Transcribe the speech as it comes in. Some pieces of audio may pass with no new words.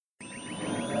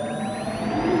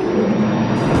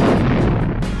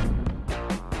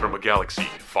galaxy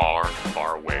far,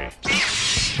 far away.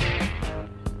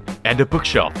 And a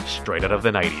bookshelf straight out of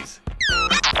the 90s.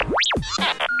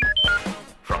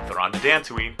 From Thrawn to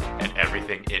Dantooine and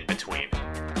everything in between.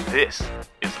 This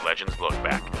is Legends Look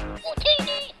Back.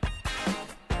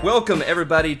 Welcome,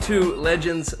 everybody, to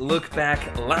Legends Look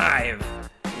Back Live.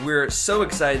 We're so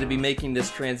excited to be making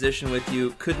this transition with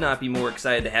you. Could not be more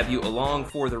excited to have you along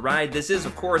for the ride. This is,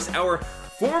 of course, our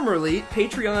formerly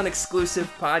Patreon-exclusive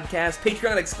podcast.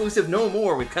 Patreon-exclusive no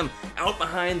more. We've come out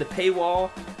behind the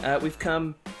paywall. We've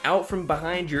come out from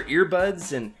behind your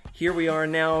earbuds, and here we are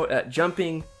now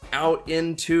jumping out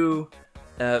into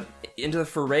the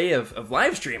foray of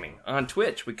live streaming on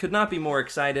Twitch. We could not be more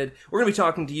excited. We're going to be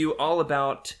talking to you all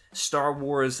about Star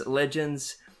Wars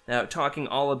Legends, talking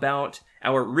all about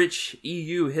our rich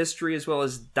EU history, as well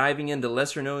as diving into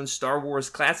lesser-known Star Wars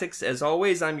classics. As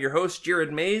always, I'm your host,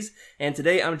 Jared Mays, and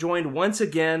today I'm joined once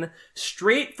again,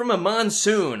 straight from a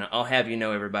monsoon, I'll have you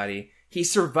know, everybody. He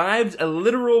survived a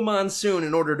literal monsoon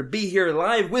in order to be here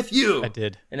live with you. I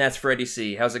did. And that's Freddie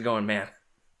C. How's it going, man?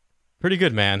 Pretty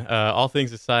good, man. All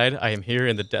things aside, I am here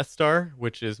in the Death Star,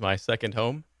 which is my second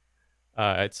home.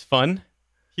 It's fun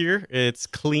here. It's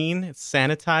clean. It's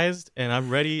sanitized, and I'm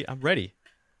ready.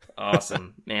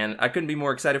 Awesome, man. I couldn't be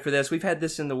more excited for this. We've had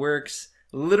this in the works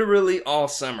literally all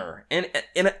summer. And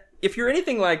if you're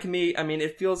anything like me, I mean,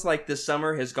 it feels like this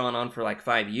summer has gone on for like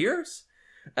 5 years.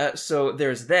 So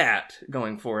there's that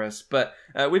going for us. But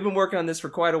we've been working on this for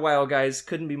quite a while, guys.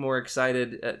 Couldn't be more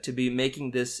excited to be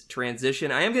making this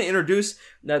transition. I am going to introduce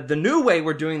the new way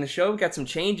we're doing the show. We've got some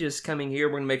changes coming here.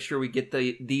 We're going to make sure we get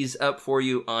these up for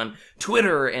you on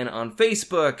Twitter and on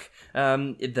Facebook.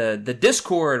 The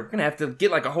Discord. We're going to have to get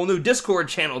like a whole new Discord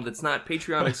channel that's not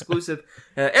Patreon exclusive.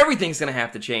 Everything's going to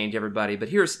have to change, everybody. But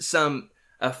here's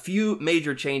a few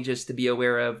major changes to be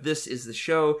aware of. This is the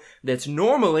show that's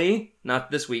normally, not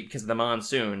this week because of the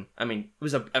monsoon. I mean, it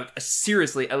was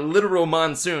seriously a literal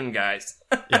monsoon, guys.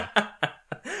 Yeah.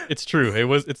 It's true.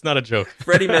 It's not a joke.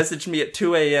 Freddie messaged me at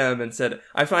 2 a.m. and said,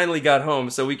 I finally got home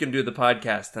so we can do the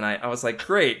podcast tonight. I was like,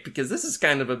 great, because this is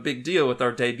kind of a big deal with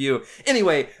our debut.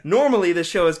 Anyway, normally the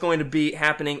show is going to be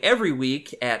happening every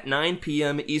week at 9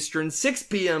 p.m. Eastern, 6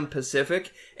 p.m.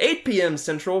 Pacific, 8 p.m.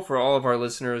 Central for all of our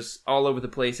listeners all over the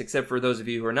place, except for those of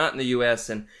you who are not in the U.S.,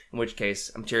 and in which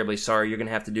case, I'm terribly sorry. You're going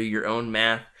to have to do your own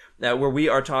math. Where we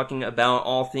are talking about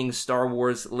all things Star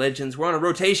Wars Legends. We're on a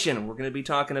rotation. We're going to be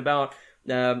talking about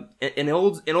an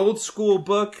old school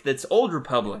book that's Old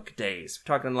Republic days.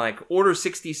 We're talking like Order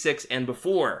 66 and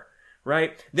before,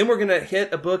 right? Then we're going to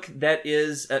hit a book that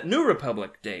is New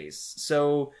Republic days.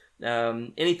 So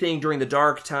anything during the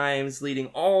Dark Times leading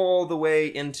all the way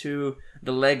into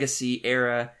the Legacy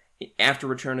era after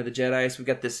Return of the Jedi. So we've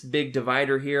got this big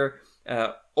divider here.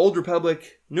 Old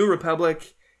Republic, New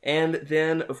Republic, and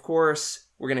then, of course,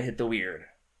 we're going to hit the weird.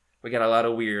 We got a lot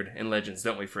of weird in Legends,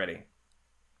 don't we, Freddie?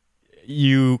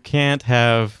 You can't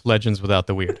have Legends without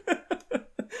the weird.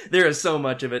 There is so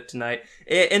much of it tonight.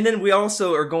 And then we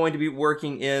also are going to be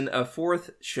working in a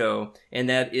fourth show, and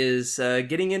that is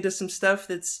getting into some stuff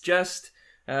that's just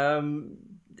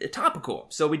topical.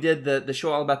 So we did the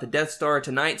show all about the Death Star.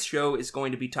 Tonight's show is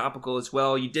going to be topical as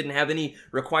well. You didn't have any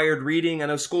required reading. I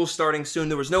know school's starting soon.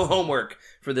 There was no homework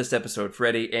for this episode,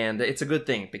 Freddie, and it's a good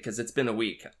thing because it's been a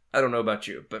week. I don't know about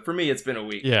you, but for me, it's been a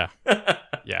week. Yeah.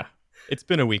 Yeah. It's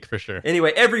been a week for sure.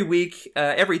 Anyway, every week,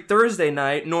 every Thursday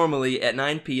night, normally at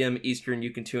 9 p.m. Eastern,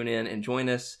 you can tune in and join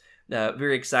us.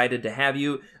 Very excited to have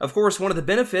you. Of course, one of the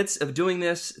benefits of doing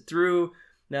this through,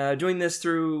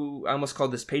 I almost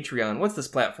called this Patreon. What's this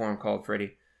platform called,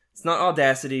 Freddie? It's not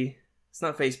Audacity. It's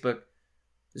not Facebook.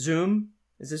 Zoom?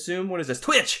 Is this Zoom? What is this?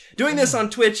 Twitch! Doing this on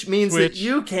Twitch means that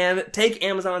you can take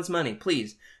Amazon's money.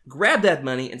 Please, grab that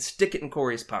money and stick it in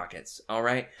Corey's pockets, all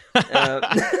right?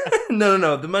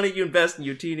 No. The money you invest in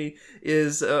Youtini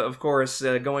is, of course,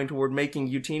 going toward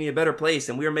making Youtini a better place,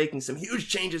 and we are making some huge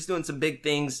changes, doing some big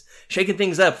things, shaking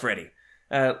things up, Freddie.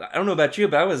 I don't know about you,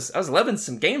 but I was loving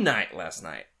some game night last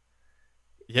night.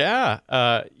 Yeah.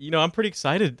 I'm pretty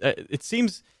excited. It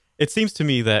seems to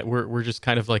me that we're just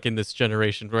kind of like in this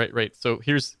generation, right? So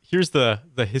here's the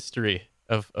history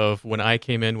of when I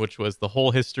came in, which was the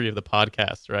whole history of the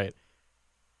podcast, right?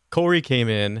 Corey came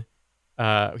in,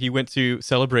 he went to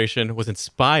Celebration, was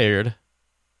inspired,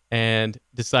 and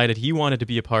decided he wanted to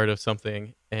be a part of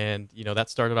something. And, that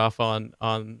started off on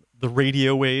the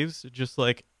radio waves, just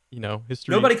like,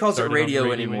 history. Nobody calls it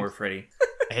radio anymore, waves. Freddie.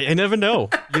 I never know.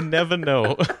 You never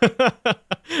know.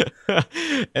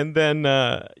 And then,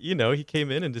 he came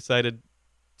in and decided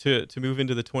to move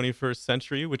into the 21st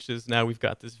century, which is now we've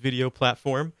got this video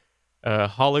platform.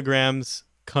 Holograms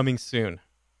coming soon.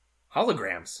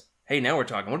 Holograms? Hey, now we're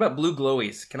talking. What about blue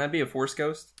glowies? Can I be a Force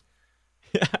ghost?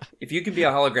 Yeah. If you can be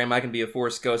a hologram, I can be a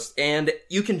Force ghost. And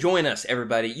you can join us,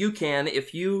 everybody. You can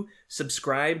if you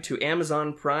subscribe to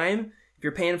Amazon Prime. If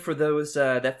you're paying for those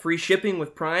that free shipping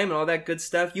with Prime and all that good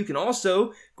stuff, you can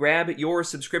also grab your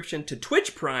subscription to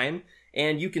Twitch Prime,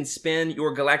 and you can spend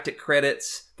your galactic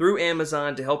credits through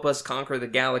Amazon to help us conquer the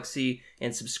galaxy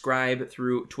and subscribe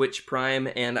through Twitch Prime.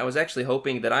 And I was actually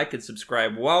hoping that I could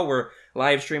subscribe while we're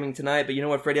live streaming tonight, but you know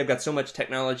what, Freddie? I've got so much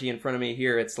technology in front of me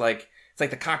here. It's like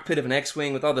the cockpit of an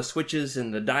X-Wing with all the switches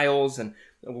and the dials, and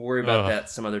we'll worry about that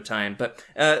some other time. But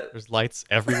there's lights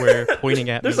everywhere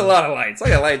pointing at me. There's a lot of lights. I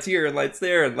got lights here and lights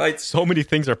there and lights. So many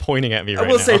things are pointing at me right now.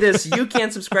 I will say this. You can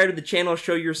subscribe to the channel,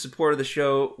 show your support of the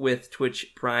show with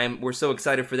Twitch Prime. We're so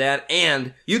excited for that.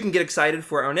 And you can get excited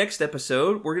for our next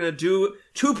episode. We're going to do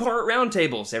 2-part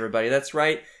roundtables, everybody. That's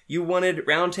right. You wanted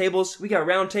roundtables. We got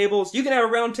roundtables. You can have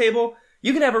a roundtable.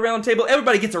 You can have a round table.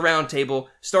 Everybody gets a round table.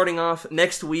 Starting off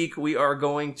next week, we are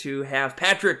going to have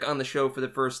Patrick on the show for the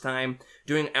first time,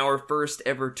 doing our first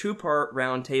ever 2-part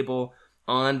round table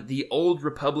on The Old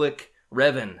Republic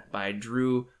Revan by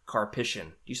Drew Karpyshyn.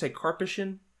 Do you say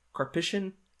Karpyshyn?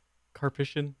 Karpyshyn?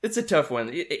 Karpyshyn? It's a tough one.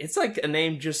 It's like a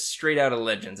name just straight out of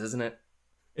Legends, isn't it?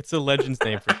 It's a Legends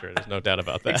name for sure. There's no doubt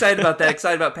about that. Excited about that.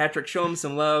 Excited about Patrick. Show him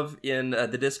some love in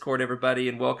the Discord, everybody,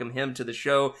 and welcome him to the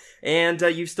show. And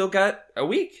you've still got a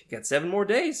week. You got 7 more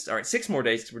days. All right, 6 more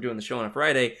days because we're doing the show on a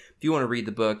Friday. If you want to read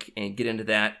the book and get into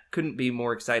that, couldn't be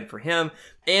more excited for him.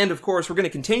 And, of course, we're going to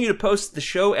continue to post the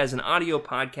show as an audio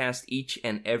podcast each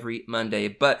and every Monday.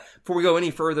 But before we go any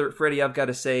further, Freddie, I've got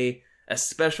to say a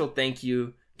special thank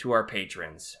you to our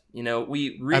patrons. You know,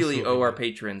 we really Absolutely. owe our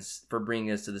patrons for bringing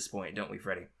us to this point, don't we,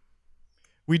 Freddie?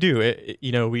 We do.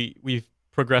 We've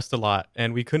progressed a lot,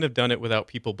 and we couldn't have done it without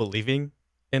people believing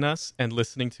in us and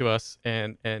listening to us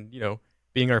and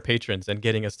being our patrons and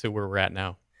getting us to where we're at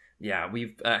now. Yeah,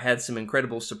 we've had some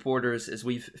incredible supporters as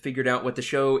we've figured out what the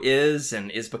show is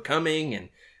and is becoming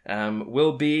and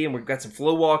will be, and we've got some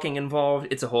flow walking involved.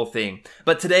 It's a whole thing.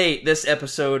 But today, this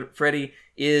episode, Freddie,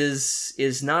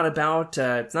 is not about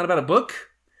it's not about a book.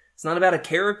 It's not about a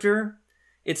character.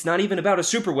 It's not even about a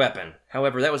super weapon.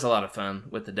 However, that was a lot of fun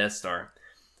with the Death Star.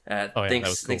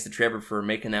 Thanks to Trevor for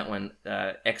making that one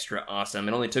extra awesome.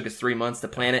 It only took us 3 months to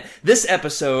plan it. This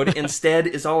episode, instead,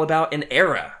 is all about an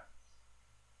era.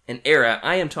 An era.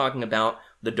 I am talking about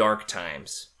the Dark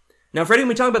Times. Now, Freddie, when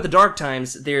we talk about the Dark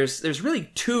Times, there's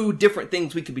really 2 different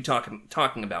things we could be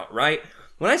talking about, right?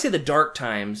 When I say the Dark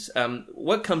Times,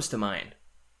 what comes to mind?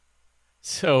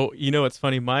 So, it's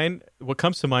funny. What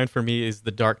comes to mind for me is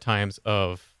the dark times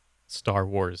of Star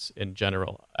Wars in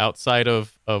general. Outside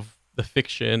of the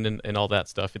fiction and all that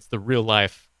stuff, it's the real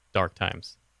life dark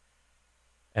times.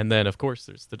 And then, of course,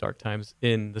 there's the dark times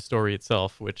in the story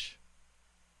itself, which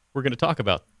we're going to talk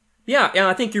about. Yeah,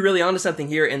 I think you're really onto something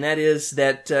here, and that is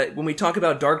that when we talk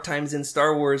about dark times in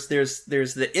Star Wars, there's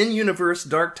the in-universe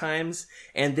dark times,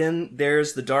 and then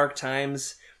there's the dark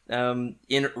times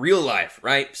in real life,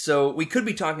 right? So we could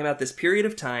be talking about this period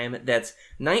of time that's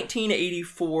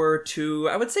 1984 to,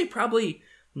 I would say, probably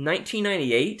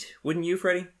 1998, wouldn't you,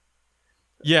 Freddie?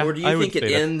 Yeah, or do you think it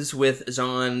ends with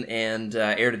Zahn and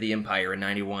Heir to the Empire in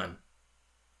 91?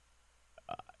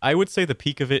 I would say the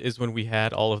peak of it is when we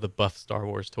had all of the buff Star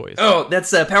Wars toys. Oh,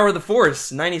 that's Power of the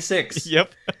Force, 96.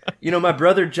 Yep. My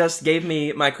brother just gave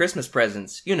me my Christmas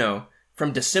presents,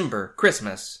 from December,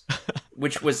 Christmas,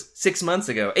 which was 8 months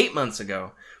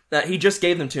ago. He just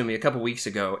gave them to me a couple weeks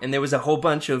ago, and there was a whole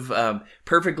bunch of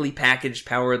perfectly packaged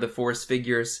Power of the Force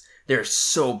figures. They're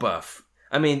so buff.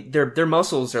 I mean, their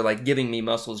muscles are like giving me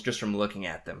muscles just from looking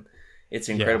at them. It's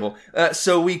incredible. Yeah.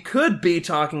 So we could be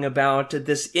talking about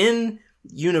this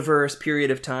in-universe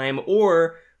period of time,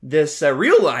 or this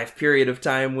real-life period of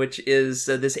time, which is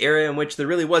this era in which there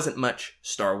really wasn't much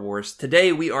Star Wars.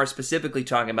 Today, we are specifically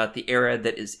talking about the era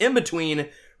that is in between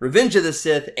Revenge of the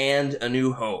Sith and A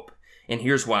New Hope. And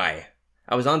here's why.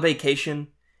 I was on vacation,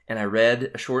 and I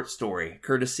read a short story,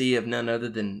 courtesy of none other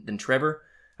than Trevor.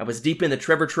 I was deep in the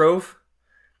Trevor Trove.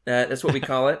 That's what we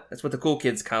call it. That's what the cool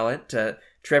kids call it.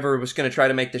 Trevor was going to try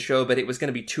to make the show, but it was going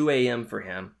to be 2 a.m. for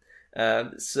him.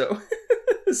 So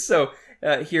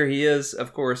here he is,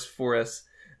 of course, for us.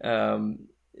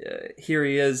 Here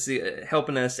he is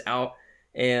helping us out.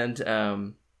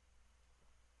 And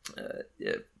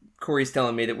Corey's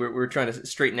telling me that we're trying to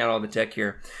straighten out all the tech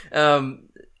here.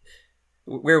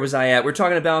 Where was I at? We're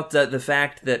talking about the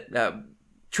fact that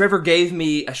Trevor gave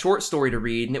me a short story to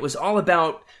read, and it was all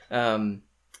about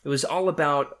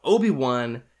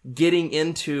Obi-Wan getting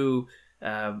into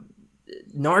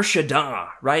Nar Shaddaa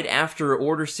right after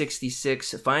Order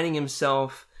 66, finding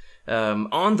himself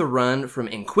on the run from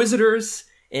Inquisitors,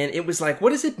 and it was like,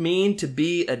 what does it mean to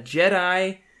be a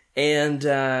Jedi and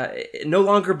no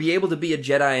longer be able to be a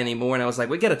Jedi anymore? And I was like,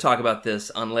 we got to talk about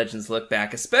this on Legends Look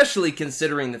Back, especially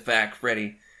considering the fact,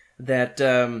 Freddie, that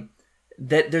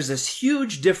that there's this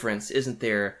huge difference, isn't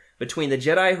there, between the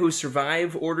Jedi who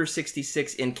survive Order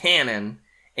 66 in canon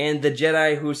and the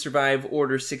Jedi who survive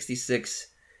Order 66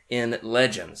 in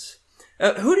Legends.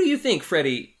 Who do you think,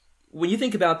 Freddie, when you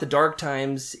think about the dark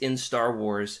times in Star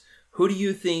Wars, who do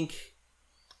you think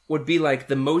would be like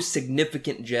the most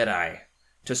significant Jedi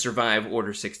to survive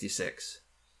Order 66?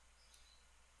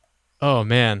 Oh,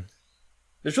 man.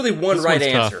 There's really one This right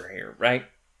one's answer tough. here, right?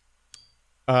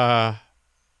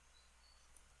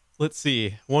 Let's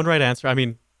see. One right answer. I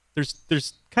mean,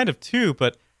 there's kind of two,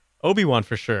 but Obi-Wan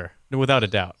for sure, without a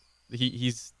doubt.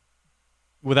 He's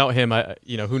without him,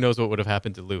 who knows what would have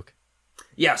happened to Luke.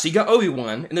 Yeah, so you got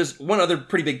Obi-Wan, and there's one other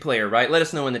pretty big player, right? Let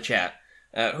us know in the chat.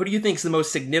 Who do you think is the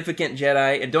most significant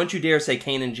Jedi? And don't you dare say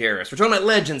Kanan Jarrus. We're talking about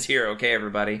Legends here, okay,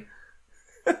 everybody?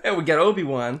 We got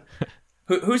Obi-Wan.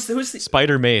 Who's the...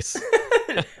 Spider Mace.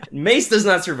 Mace does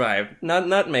not survive.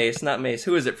 Not Mace, not Mace.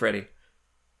 Who is it, Freddie?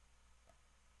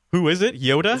 Who is it?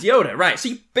 Yoda? It's Yoda, right. So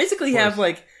you basically have,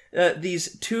 like,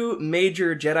 these two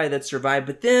major Jedi that survive,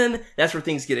 but then that's where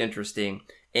things get interesting.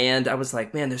 And I was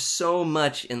like, man, there's so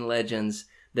much in Legends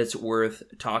that's worth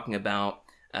talking about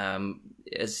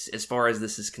as far as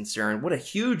this is concerned. What a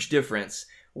huge difference.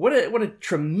 What a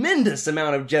tremendous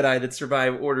amount of Jedi that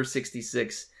survive Order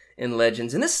 66 in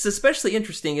Legends. And this is especially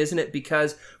interesting, isn't it?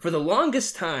 Because for the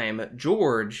longest time,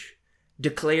 George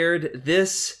declared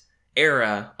this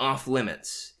era off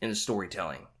limits in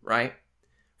storytelling, right?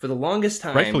 For the longest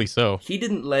time, Rightfully so. He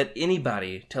didn't let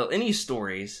anybody tell any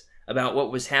stories about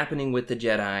what was happening with the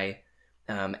Jedi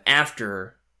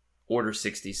after Order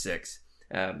 66.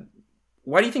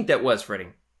 Why do you think that was,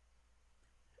 Freddie?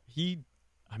 He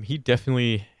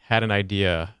definitely had an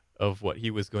idea of what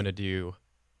he was going to do.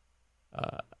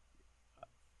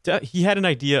 He had an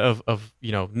idea of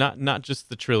not just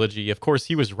the trilogy. Of course,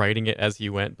 he was writing it as he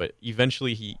went, but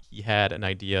eventually he had an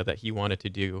idea that he wanted to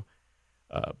do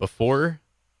before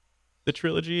the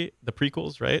trilogy, the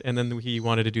prequels, right? And then he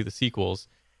wanted to do the sequels.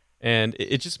 And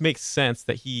it just makes sense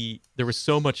that there was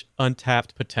so much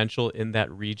untapped potential in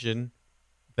that region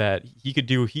that he could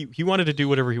do. He wanted to do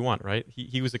whatever he wanted, right?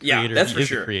 He was a creator. Yeah, that's he for is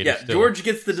sure. A creator Yeah, still. George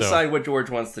gets to decide what George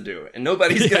wants to do, and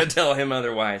nobody's going to tell him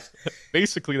otherwise.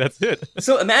 Basically, that's it.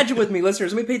 So imagine with me,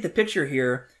 listeners, let me paint the picture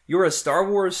here. You're a Star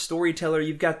Wars storyteller.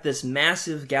 You've got this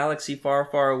massive galaxy far,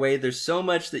 far away. There's so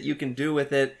much that you can do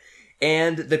with it.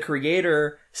 And the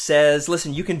creator says,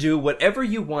 listen, you can do whatever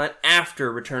you want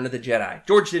after Return of the Jedi.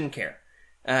 George didn't care.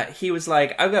 He was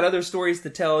like, I've got other stories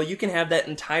to tell. You can have that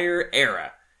entire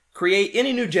era. Create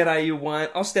any new Jedi you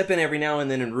want. I'll step in every now and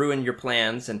then and ruin your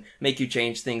plans and make you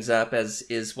change things up, as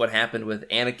is what happened with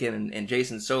Anakin and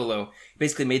Jason Solo. He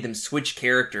basically made them switch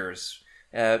characters,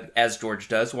 as George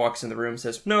does. Walks in the room,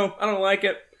 says, no, I don't like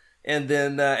it. And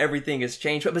then everything is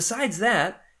changed. But besides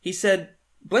that, he said,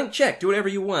 blank check, do whatever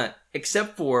you want,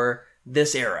 except for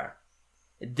this era.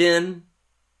 Then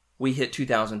we hit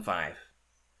 2005.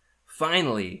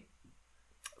 Finally,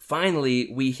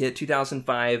 we hit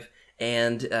 2005,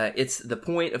 and it's the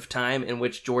point of time in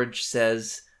which George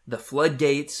says, the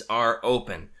floodgates are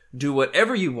open. Do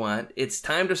whatever you want. It's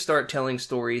time to start telling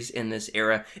stories in this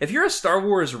era. If you're a Star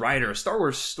Wars writer, a Star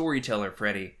Wars storyteller,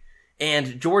 Freddie,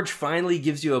 and George finally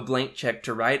gives you a blank check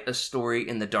to write a story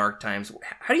in the dark times,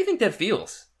 how do you think that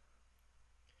feels?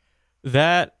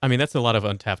 That's a lot of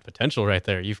untapped potential right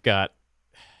there.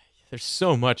 There's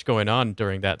so much going on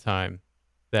during that time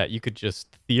that you could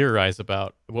just theorize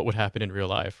about what would happen in real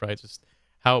life, right? Just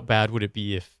how bad would it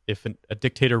be if a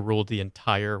dictator ruled the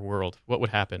entire world? What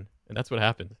would happen? And that's what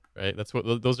happened, right?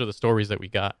 Those are the stories that we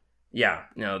got. Yeah,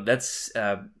 no, that's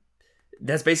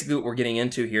basically what we're getting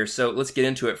into here. So let's get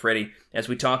into it, Freddie, as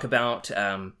we talk about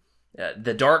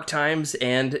the dark times.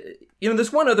 And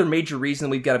there's one other major reason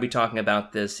we've got to be talking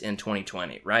about this in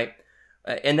 2020, right?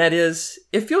 And that is,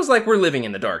 it feels like we're living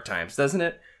in the dark times, doesn't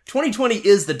it? 2020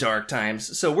 is the dark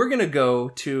times, so we're gonna go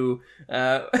to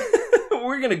a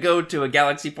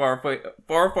galaxy far,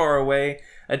 far, far away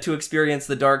to experience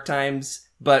the dark times,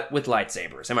 but with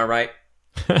lightsabers. Am I right?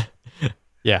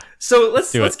 Yeah. So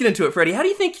let's get into it, Freddie. How do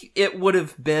you think it would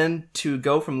have been to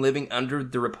go from living under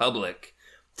the Republic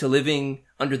to living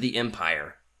under the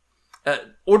Empire?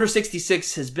 Order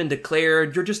 66 has been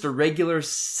declared. You're just a regular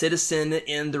citizen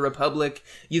in the Republic.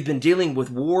 You've been dealing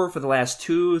with war for the last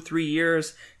 2-3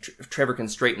 years. Trevor can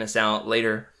straighten us out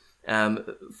later.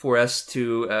 for us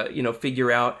to,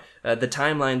 figure out the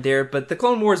timeline there. But the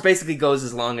Clone Wars basically goes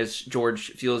as long as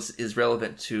George feels is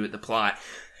relevant to the plot.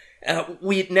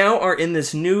 We now are in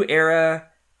this new era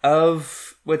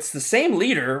of what's the same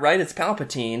leader, right? It's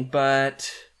Palpatine,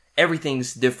 but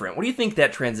everything's different. What do you think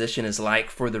that transition is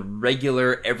like for the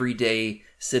regular, everyday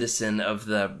citizen of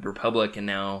the Republic and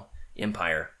now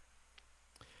Empire?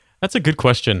 That's a good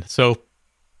question. So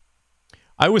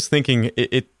I was thinking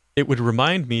it would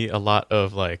remind me a lot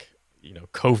of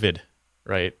COVID,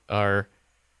 right?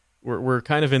 We're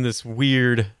kind of in this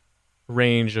weird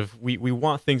range of we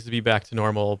want things to be back to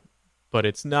normal, but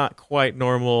it's not quite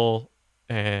normal,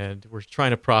 and we're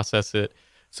trying to process it.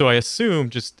 So I assume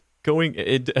just going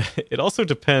it also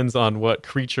depends on what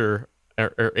creature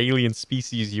or alien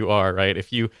species you are, right?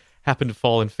 If you happen to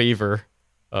fall in favor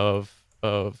of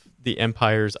the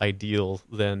Empire's ideal,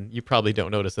 then you probably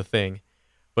don't notice a thing.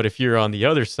 But if you're on the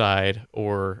other side,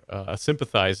 or a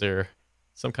sympathizer,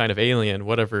 some kind of alien,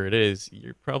 whatever it is,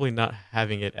 you're probably not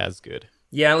having it as good.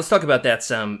 Yeah, let's talk about that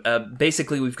some.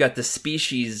 Basically, we've got the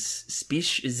species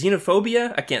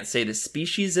xenophobia. I can't say the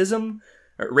speciesism,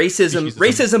 or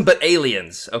racism, but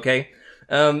aliens. Okay,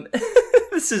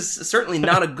 this is certainly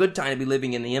not a good time to be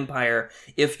living in the Empire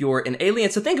if you're an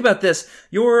alien. So think about this: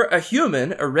 you're a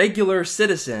human, a regular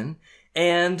citizen,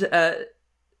 and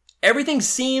everything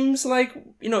seems like,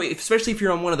 especially if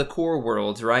you're on one of the core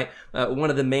worlds, right? One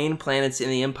of the main planets in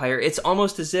the Empire. It's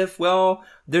almost as if, well,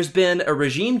 there's been a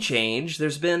regime change.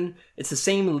 It's the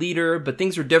same leader, but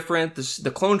things are different.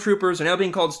 The clone troopers are now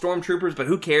being called stormtroopers, but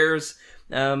who cares?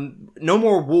 No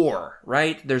more war,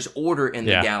 right? There's order in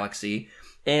the galaxy.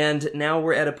 And now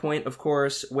we're at a point, of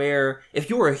course, where if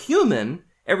you're a human,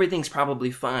 everything's probably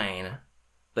fine.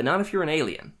 But not if you're an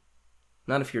alien.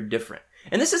 Not if you're different.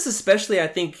 And this is especially, I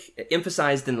think,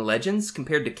 emphasized in Legends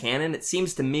compared to canon. It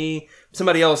seems to me,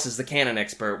 somebody else is the canon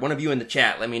expert. One of you in the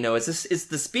chat, let me know. Is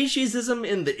the speciesism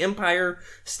in the Empire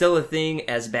still a thing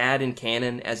as bad in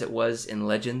canon as it was in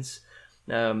Legends?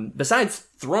 Besides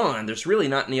Thrawn, there's really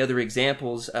not any other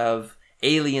examples of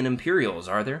alien Imperials,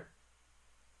 are there?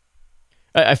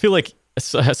 I feel like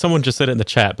someone just said it in the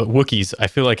chat, but Wookiees, I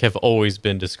feel like, have always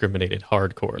been discriminated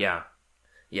hardcore. Yeah.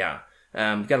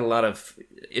 We've got a lot of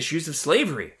issues of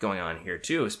slavery going on here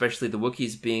too, especially the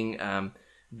Wookiees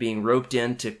being roped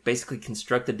in to basically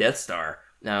construct the Death Star.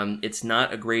 It's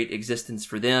not a great existence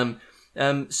for them.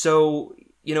 So,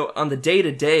 on the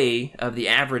day-to-day of the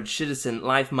average citizen,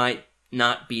 life might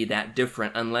not be that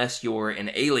different unless you're an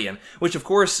alien, which of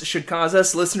course should cause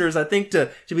us listeners, I think,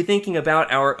 to be thinking about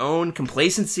our own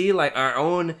complacency, like our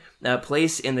own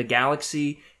place in the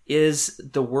galaxy. Is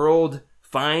the world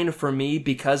fine for me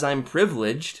because I'm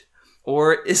privileged,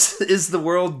 or is the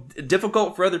world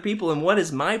difficult for other people? And what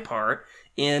is my part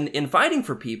in fighting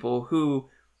for people who,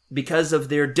 because of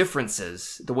their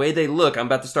differences, the way they look? I'm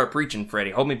about to start preaching,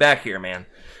 Freddie. Hold me back here, man.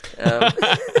 Let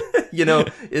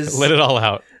it all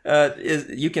out.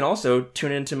 You can also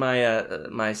tune into my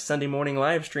my Sunday morning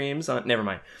live streams. Never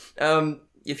mind.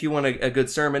 If you want a good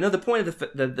sermon. No, the point of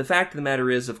the fact of the matter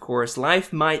is, of course,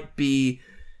 life might be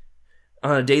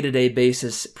on a day-to-day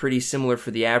basis pretty similar for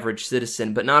the average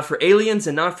citizen, but not for aliens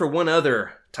and not for one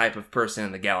other type of person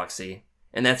in the galaxy,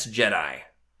 and that's Jedi.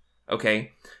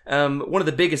 Okay? One of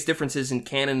the biggest differences in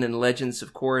canon and Legends,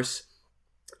 of course,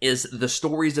 is the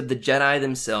stories of the Jedi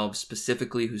themselves,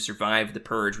 specifically who survived the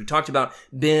Purge. We talked about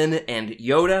Ben and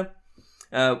Yoda.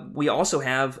 We also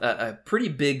have a pretty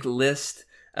big list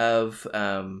of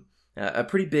other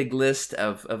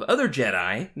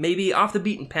Jedi, maybe off the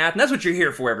beaten path. And that's what you're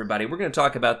here for, everybody. We're going to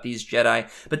talk about these Jedi.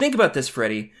 But think about this,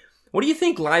 Freddie. What do you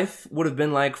think life would have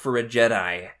been like for a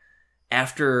Jedi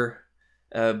after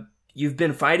you've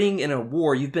been fighting in a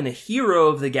war, you've been a hero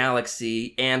of the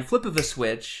galaxy, and flip of a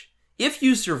switch, if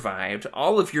you survived,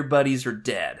 all of your buddies are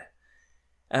dead.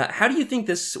 How do you think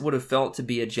this would have felt to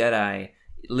be a Jedi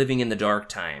living in the dark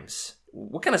times?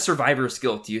 What kind of survivor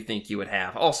skill do you think you would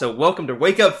have? Also, welcome to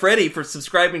Wake Up Freddy for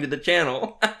subscribing to the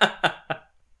channel.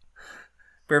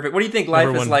 Perfect. What do you think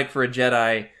life is like for a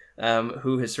Jedi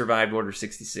who has survived Order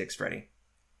 66, Freddy?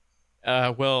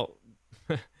 Well,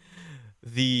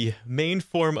 the main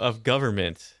form of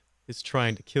government is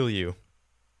trying to kill you.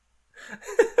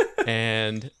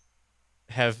 And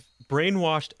have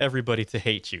brainwashed everybody to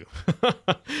hate you.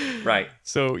 Right.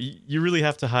 So you really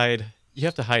have to hide. You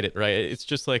have to hide it, right? It's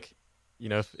just like,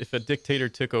 if a dictator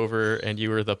took over and you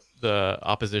were the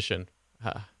opposition,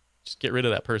 just get rid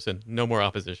of that person. No more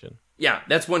opposition. Yeah,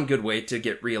 that's one good way to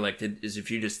get reelected, is if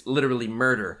you just literally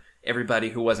murder everybody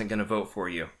who wasn't going to vote for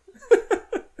you.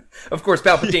 Of course,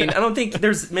 Palpatine, I don't think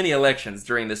there's many elections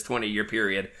during this 20-year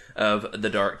period of the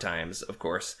Dark Times, of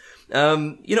course.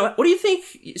 What do you think,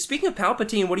 speaking of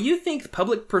Palpatine, what do you think the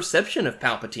public perception of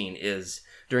Palpatine is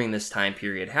during this time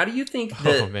period? How do you think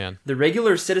the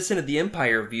regular citizen of the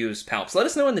Empire views Palps? Let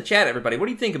us know in the chat, everybody. What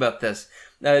do you think about this?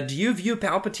 Do you view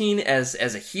Palpatine as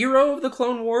a hero of the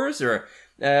Clone Wars, or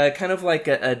kind of like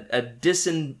a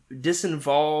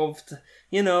disinvolved,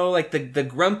 like the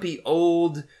grumpy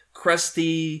old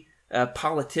crusty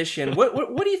politician?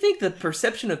 What do you think the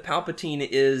perception of Palpatine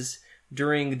is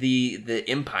during the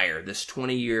Empire, this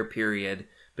 20-year period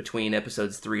between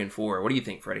episodes 3 and 4? What do you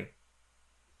think, Freddie?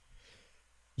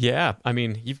 Yeah, I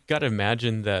mean, you've got to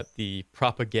imagine that the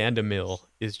propaganda mill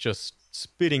is just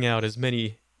spitting out as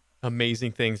many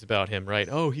amazing things about him, right?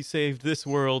 Oh, he saved this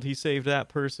world, he saved that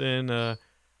person,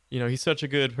 he's such a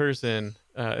good person,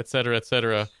 et cetera, et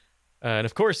cetera. And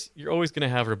of course, you're always going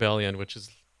to have rebellion, which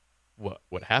is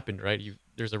what happened, right?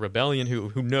 There's a rebellion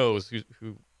who knows,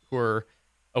 who are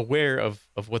aware of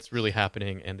what's really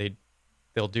happening, and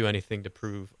they'll do anything to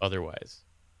prove otherwise.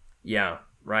 Yeah,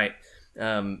 right.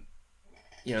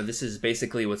 This is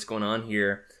basically what's going on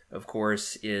here, of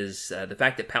course, is the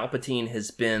fact that Palpatine has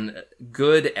been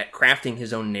good at crafting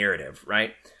his own narrative,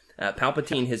 right?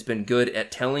 Palpatine has been good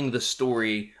at telling the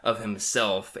story of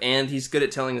himself, and he's good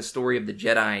at telling the story of the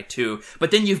Jedi, too. But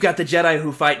then you've got the Jedi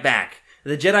who fight back.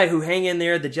 The Jedi who hang in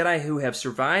there, the Jedi who have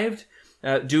survived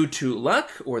due to luck,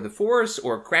 or the Force,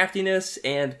 or craftiness,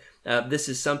 and this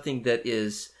is something that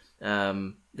is...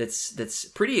 that's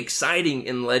pretty exciting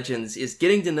in Legends, is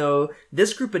getting to know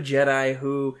this group of Jedi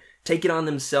who take it on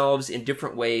themselves in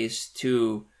different ways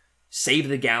to save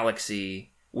the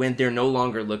galaxy when they're no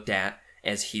longer looked at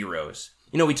as heroes.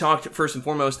 We talked first and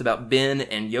foremost about Ben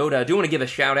and Yoda. I do want to give a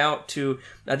shout out to,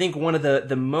 I think, one of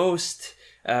the most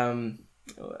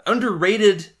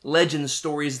underrated Legends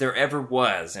stories there ever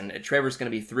was, and Trevor's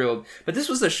going to be thrilled. But this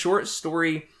was a short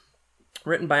story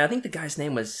written by, I think the guy's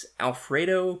name was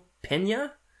Alfredo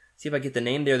Pena. See if I get the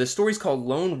name there. The story's called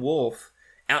Lone Wolf.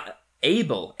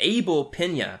 Abel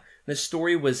Pena. The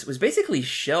story was basically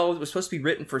shelved. It was supposed to be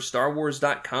written for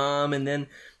StarWars.com, and then,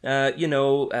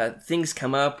 things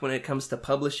come up when it comes to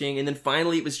publishing, and then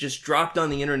finally it was just dropped on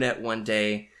the internet one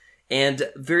day, and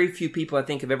very few people, I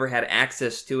think, have ever had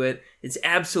access to it. It's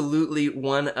absolutely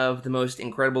one of the most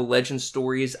incredible Legend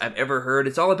stories I've ever heard.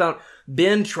 It's all about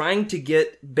Ben trying to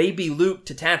get baby Luke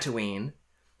to Tatooine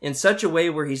in such a way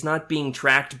where he's not being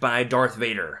tracked by Darth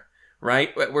Vader,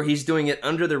 right? Where he's doing it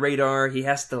under the radar. He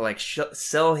has to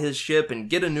sell his ship and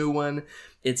get a new one.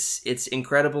 It's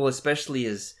incredible, especially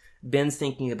as Ben's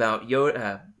thinking about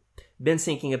Yoda. Ben's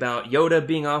thinking about Yoda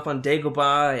being off on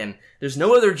Dagobah, and there's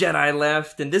no other Jedi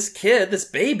left. And this kid, this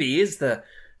baby, is the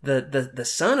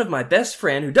son of my best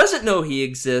friend who doesn't know he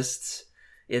exists.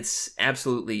 It's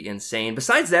absolutely insane.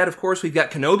 Besides that, of course, we've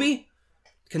got Kenobi.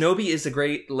 Kenobi is a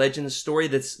great Legends story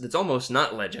that's almost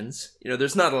not Legends.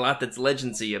 There's not a lot that's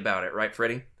Legendsy about it, right,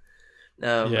 Freddie?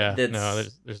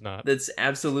 There's not. That's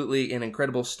absolutely an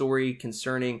incredible story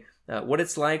concerning what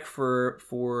it's like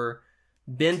for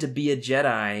Ben to be a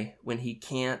Jedi when he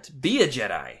can't be a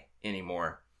Jedi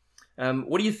anymore.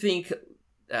 What do you think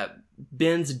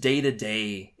Ben's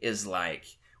day-to-day is like?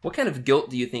 What kind of guilt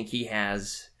do you think he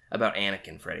has about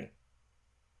Anakin, Freddie?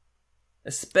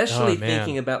 Especially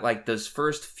thinking about those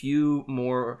first few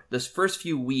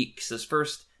weeks,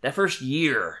 that first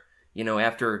year,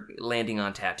 after landing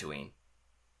on Tatooine.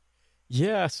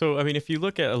 Yeah, so I mean, if you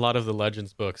look at a lot of the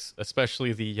Legends books,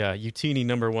 especially the Utini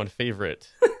 #1 favorite,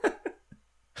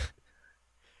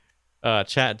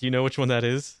 chat, do you know which one that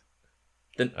is?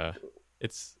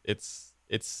 It's.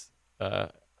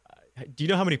 Do you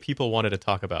know how many people wanted to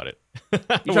talk about it?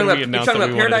 You're talking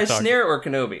about Paradise Snare or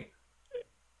Kenobi?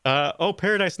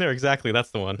 Paradise Snare, exactly. That's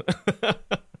the one.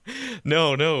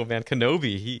 No, man.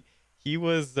 Kenobi. He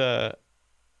was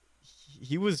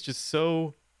just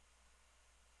so.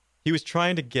 He was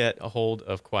trying to get a hold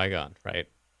of Qui-Gon, right?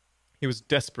 He was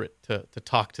desperate to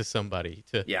talk to somebody.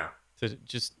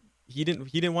 He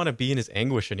didn't want to be in his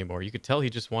anguish anymore. You could tell he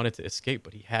just wanted to escape,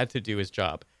 but he had to do his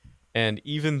job. And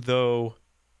even though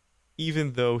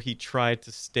he tried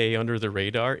to stay under the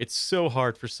radar, it's so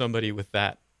hard for somebody with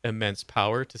that immense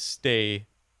power to stay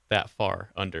that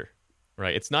far under,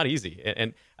 right? It's not easy.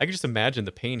 And I can just imagine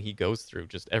the pain he goes through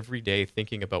just every day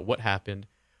thinking about what happened,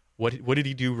 what did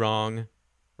he do wrong,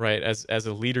 right? As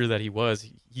a leader that he was,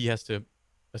 he has to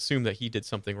assume that he did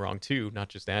something wrong too, not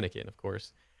just Anakin, of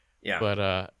course. Yeah.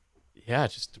 But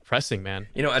it's just depressing, man.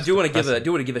 I do want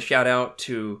to give a shout out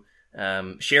to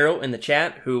Cheryl in the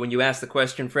chat, who, when you asked the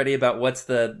question, Freddie, about what's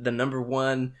the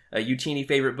 #1 Utini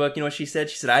favorite book, you know what she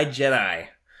said? She said, I Jedi.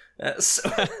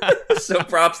 So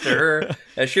props to her.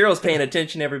 Cheryl's paying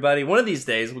attention, everybody. One of these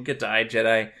days, we'll get to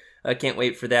iJedi. I can't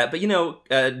wait for that.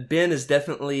 But, Ben is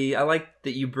definitely... I like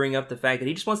that you bring up the fact that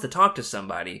he just wants to talk to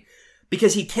somebody.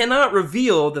 Because he cannot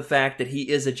reveal the fact that he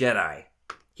is a Jedi.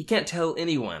 He can't tell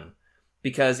anyone.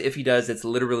 Because if he does, it's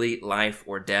literally life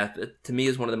or death. It, to me,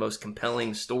 is one of the most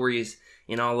compelling stories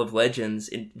in all of Legends.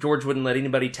 And George wouldn't let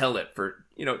anybody tell it for,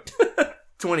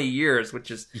 20 years,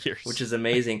 which is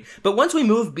amazing. But once we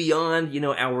move beyond,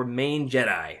 our main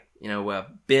Jedi,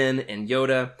 Ben and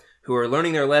Yoda, who are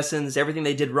learning their lessons, everything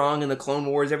they did wrong in the Clone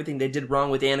Wars, everything they did wrong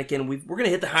with Anakin, we're going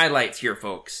to hit the highlights here,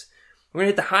 folks. We're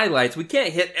going to hit the highlights. We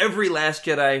can't hit every Last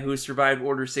Jedi who survived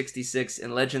Order 66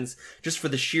 in Legends just for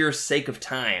the sheer sake of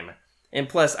time. And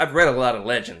plus, I've read a lot of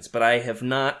Legends, but I have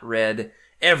not read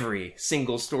every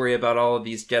single story about all of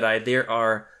these Jedi. There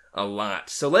are a lot.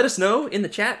 So let us know in the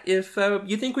chat if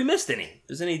you think we missed any. If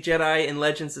there's any Jedi in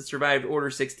Legends that survived Order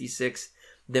 66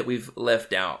 that we've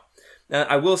left out.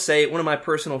 I will say one of my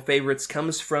personal favorites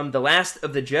comes from The Last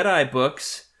of the Jedi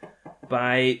books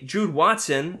by Jude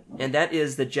Watson, and that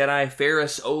is the Jedi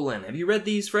Ferris Olin. Have you read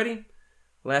these, Freddie?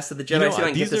 Last of the Jedi. See if I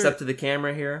can get this up to the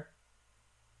camera here.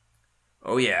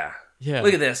 Oh, yeah. Yeah.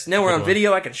 Look at this. Now we're on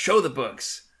video. I can show the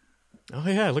books. Oh,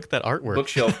 yeah. Look at that artwork.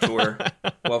 Bookshelf tour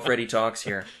while Freddie talks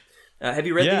here. Have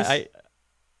you read these? Yeah,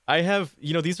 I have.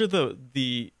 These are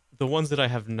the ones that I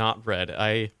have not read.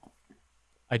 I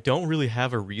don't really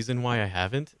have a reason why I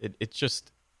haven't. It's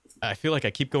just, I feel like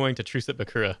I keep going to Truce at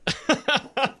Bakura.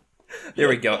 There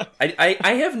we go.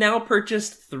 I have now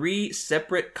purchased 3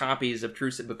 separate copies of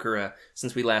Truce at Bakura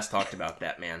since we last talked about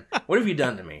that, man. What have you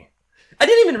done to me? I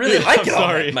didn't even really like it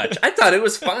all that much. I thought it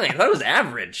was fine. I thought it was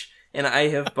average. And I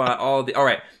have bought all the... All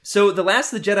right. So The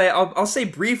Last of the Jedi, I'll say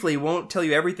briefly, won't tell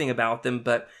you everything about them,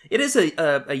 but it is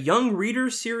a young reader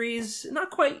series, not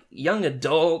quite young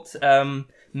adult,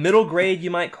 middle grade,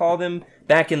 you might call them,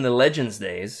 back in the Legends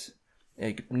days.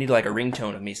 You need like a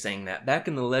ringtone of me saying that. Back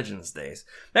in the Legends days.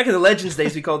 Back in the Legends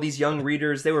days, we called these young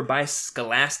readers, they were by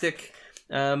Scholastic.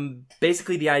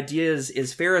 Basically, the idea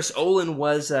is Ferris Olin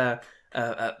was a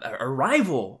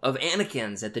rival of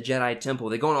Anakin's at the Jedi Temple.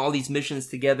 They go on all these missions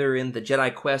together in the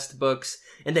Jedi Quest books,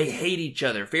 and they hate each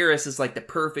other. Ferris is like the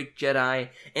perfect Jedi.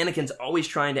 Anakin's always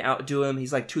trying to outdo him.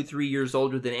 He's like 2-3 years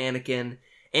older than Anakin.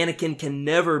 Anakin can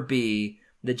never be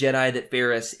the Jedi that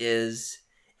Ferris is,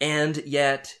 and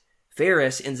yet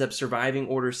Ferris ends up surviving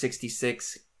Order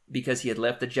 66 because he had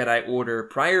left the Jedi Order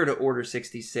prior to Order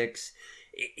 66.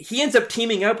 He ends up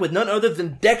teaming up with none other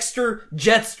than Dexter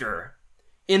Jettster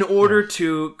in order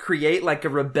to create like a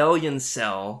rebellion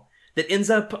cell that ends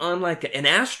up on like an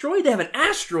asteroid. They have an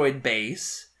asteroid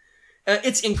base.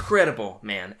 It's incredible,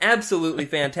 man. Absolutely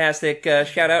fantastic.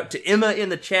 Shout out to Emma in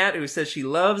the chat who says she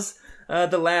loves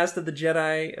The Last of the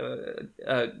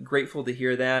Jedi. Grateful to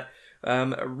hear that.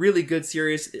 A really good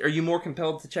series. Are you more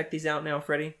compelled to check these out now,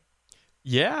 Freddie?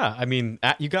 Yeah, I mean,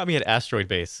 you got me at Asteroid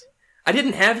Base. I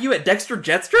didn't have you at Dexter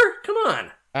Jettster? Come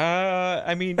on.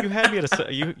 I mean, you had me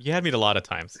at you had me at a lot of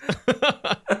times.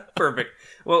 Perfect.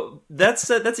 Well, that's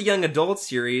a young adult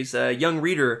series, a young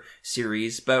reader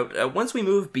series. But once we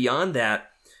move beyond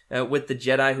that, with the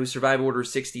Jedi who survive Order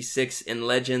 66 in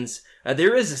Legends,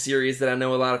 there is a series that I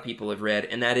know a lot of people have read,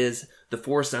 and that is The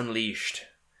Force Unleashed.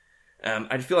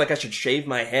 I feel like I should shave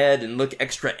my head and look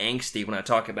extra angsty when I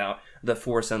talk about The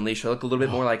Force Unleashed. I look a little bit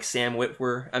more like Sam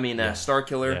Witwer. I mean,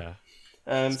 Starkiller.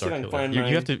 Yeah. See if I can find you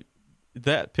have to.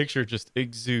 That picture just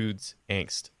exudes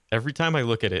angst. Every time I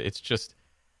look at it, it's just,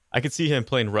 I could see him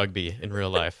playing rugby in real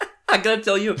life. I gotta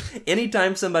tell you,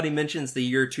 anytime somebody mentions the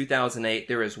year 2008,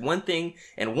 there is one thing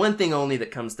and one thing only that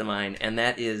comes to mind, and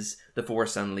that is The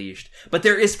Force Unleashed. But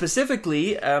there is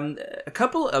specifically a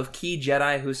couple of key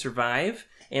Jedi who survive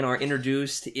and are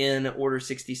introduced in Order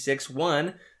 66.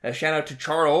 One, a shout out to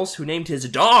Charles, who named his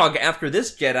dog after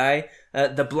this Jedi,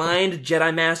 the blind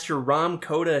Jedi Master Ram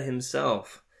Koda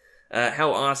himself.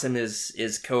 How awesome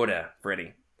is Koda,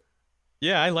 Freddie?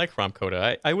 Yeah, I like Ram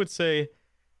Koda. I would say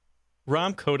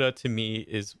Ram Koda to me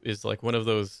is like one of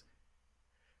those,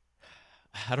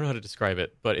 I don't know how to describe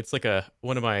it, but it's like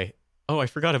one of my, I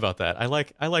forgot about that. I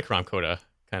like Ram Koda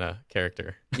kind of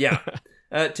character. Yeah.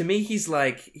 To me, he's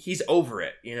over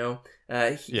it, you know?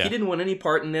 He didn't want any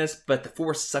part in this, but the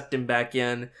Force sucked him back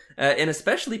in, and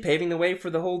especially paving the way for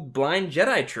the whole blind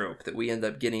Jedi trope that we end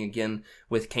up getting again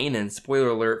with Kanan. Spoiler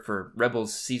alert for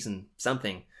Rebels season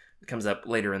something. It comes up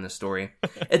later in the story.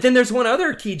 And then there's one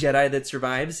other key Jedi that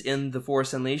survives in The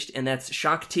Force Unleashed, and that's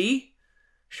Shaak Ti.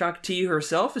 Shaak Ti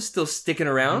herself is still sticking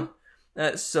around.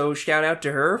 So shout out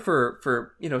to her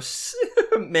for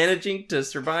managing to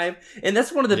survive. And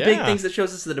that's one of the big things that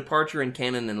shows us the departure in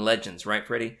canon and Legends, right,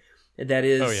 Freddie? That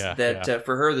is, yeah.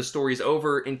 for her the story's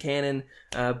over in canon,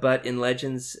 but in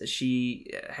Legends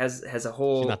she has a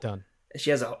whole. She's not done. She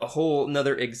has a whole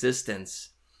another existence.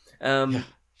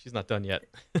 She's not done yet.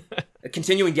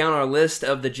 Continuing down our list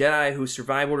of the Jedi who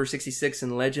survive Order 66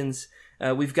 in Legends,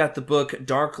 we've got the book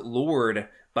Dark Lord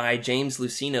by James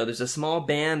Luceno. There's a small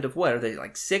band of, what are they,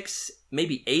 like 6,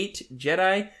 maybe 8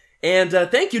 Jedi? And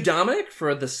thank you, Dominic,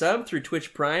 for the sub through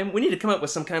Twitch Prime. We need to come up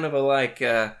with some kind of a, like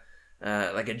a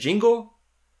jingle.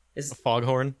 A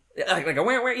foghorn? Like a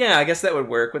wah, wah. Yeah, I guess that would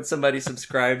work when somebody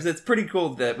subscribes. It's pretty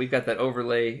cool that we've got that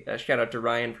overlay. Shout out to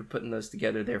Ryan for putting those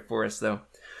together there for us, though.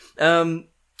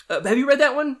 Have you read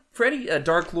that one, Freddie?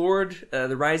 Dark Lord,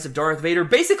 The Rise of Darth Vader.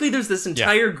 Basically, there's this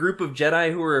entire group of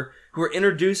Jedi who are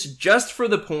introduced just for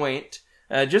the point,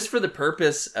 just for the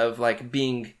purpose of like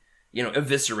being,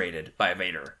 eviscerated by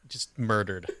Vader. Just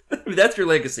murdered. That's your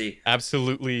legacy.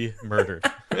 Absolutely murdered.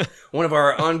 One of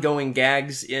our ongoing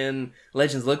gags in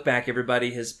Legends Look Back,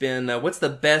 everybody, has been, what's the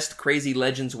best crazy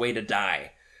Legends way to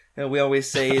die? We always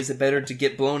say, is it better to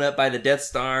get blown up by the Death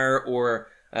Star or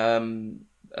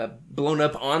blown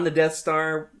up on the Death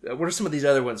Star? What are some of these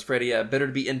other ones, Freddie? Better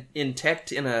to be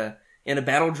in-teched in a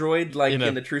battle droid, like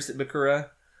in the Truce at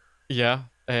Bakura? Yeah,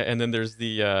 and then there's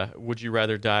the would you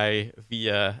rather die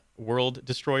via World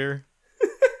Destroyer?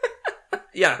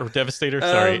 Yeah. Or Devastator,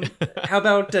 sorry. How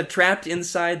about trapped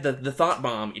inside the Thought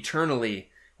Bomb eternally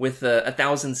with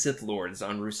 1,000 Sith Lords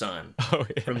on Rusan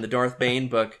from the Darth Bane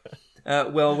book?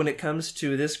 Well, when it comes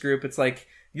to this group, it's like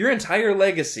your entire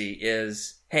legacy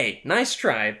is, hey, nice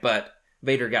try, but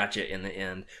Vader got you in the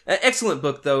end. Excellent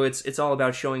book, though. It's all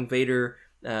about showing Vader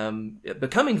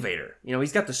becoming Vader.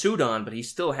 He's got the suit on, but he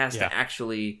still has to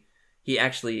actually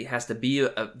has to be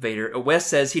a Vader. Wes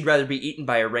says he'd rather be eaten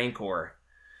by a Rancor.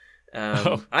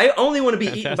 I only want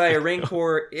to be eaten by a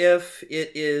Rancor if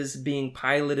it is being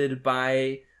piloted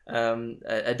by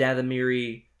a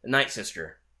Dathomiri Night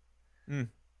Sister.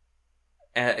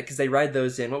 Because they ride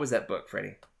those in. What was that book,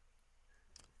 Freddie?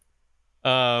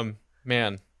 Man.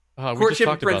 Courtship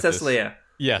of Princess Leia.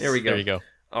 Yes, there we go. There you go.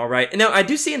 All right. And now I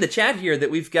do see in the chat here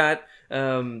that we've got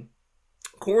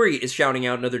Corey is shouting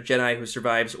out another Jedi who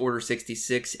survives Order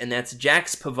 66, and that's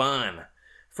Jax Pavan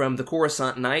from the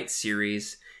Coruscant Nights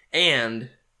series, and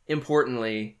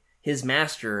importantly, his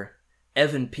master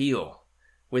Evan Peel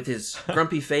with his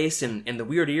grumpy face and the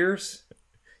weird ears.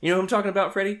 You know who I'm talking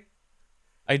about, Freddie?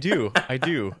 I do.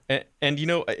 And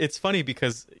it's funny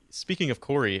because speaking of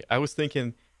Corey, I was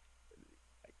thinking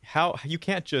how you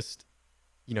can't just,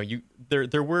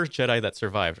 there were Jedi that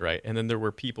survived, right? And then there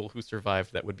were people who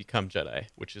survived that would become Jedi,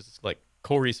 which is like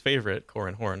Corey's favorite,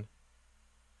 Corran Horn.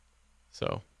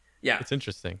 So yeah, it's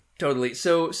interesting. Totally.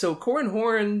 So Corran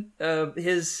Horn,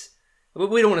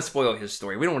 we don't want to spoil his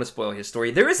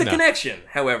story. There is a connection,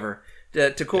 however,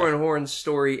 to Corran Horn's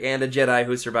story and a Jedi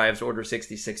who survives Order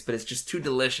 66, but it's just too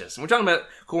delicious. And we're talking about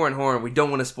Corran Horn. We don't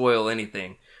want to spoil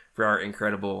anything for our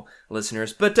incredible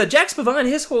listeners. But Jax Pavan,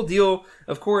 his whole deal,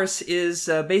 of course, is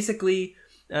basically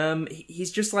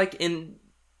he's just like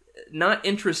not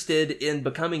interested in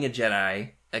becoming a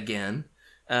Jedi again.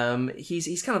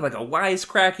 He's kind of like a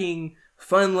wisecracking,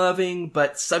 fun-loving,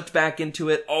 but sucked back into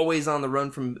it, always on the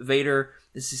run from Vader.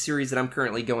 This is a series that I'm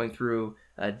currently going through.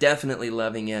 Definitely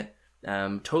loving it.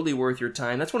 Totally worth your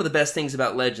time. That's one of the best things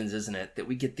about Legends, isn't it? That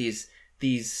we get these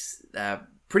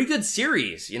pretty good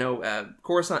series.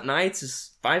 Coruscant Nights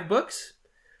is 5 books.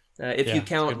 If you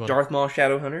count Darth Maul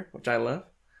Shadowhunter, which I love.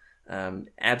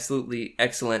 Absolutely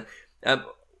excellent.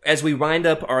 As we wind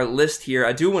up our list here,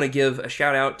 I do want to give a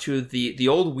shout out to the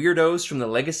old weirdos from the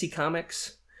Legacy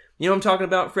comics. You know what I'm talking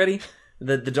about, Freddie?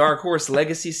 The Dark Horse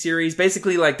Legacy series.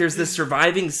 Basically, like, there's this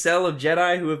surviving cell of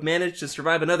Jedi who have managed to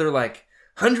survive another,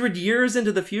 100 years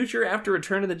into the future after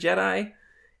Return of the Jedi.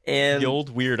 And the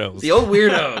old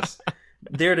weirdos.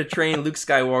 There to train Luke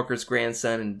Skywalker's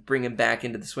grandson and bring him back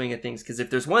into the swing of things. Because if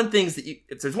there's one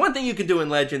thing you can do in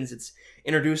Legends, it's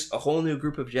introduce a whole new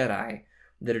group of Jedi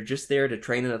that are just there to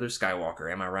train another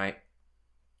Skywalker. Am I right?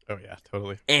 Oh yeah,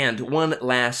 totally. And one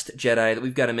last Jedi that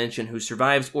we've got to mention who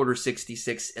survives Order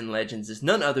 66 in Legends is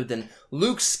none other than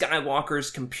Luke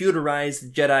Skywalker's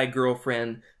computerized Jedi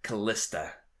girlfriend,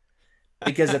 Callista.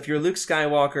 Because if you're Luke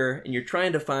Skywalker and you're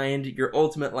trying to find your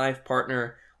ultimate life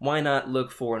partner, why not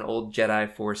look for an old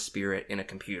Jedi Force spirit in a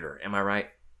computer? Am I right?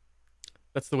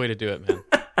 That's the way to do it, man.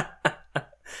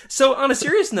 So on a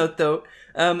serious note, though,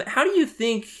 how do you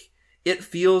think it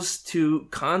feels to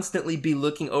constantly be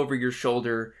looking over your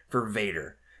shoulder for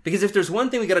Vader? Because if there's one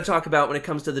thing we got to talk about when it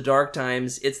comes to the Dark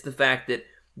Times, it's the fact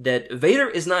that Vader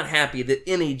is not happy that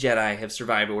any Jedi have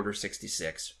survived Order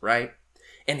 66, right?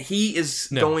 And he is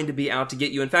going to be out to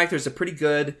get you. In fact, there's a pretty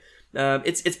good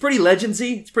It's pretty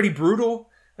legendsy. It's pretty brutal.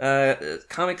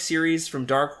 Comic series from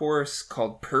Dark Horse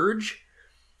called Purge.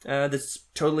 That's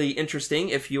totally interesting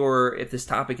if this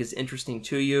topic is interesting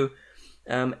to you.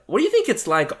 What do you think it's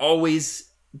like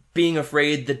always being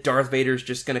afraid that Darth Vader's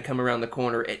just going to come around the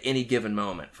corner at any given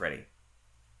moment, Freddie?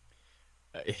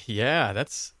 Yeah,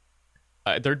 that's...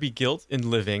 there'd be guilt in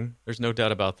living. There's no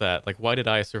doubt about that. Like, why did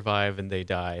I survive and they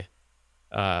die?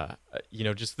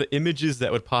 Just the images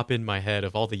that would pop in my head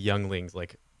of all the younglings,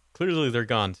 like, clearly they're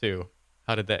gone too.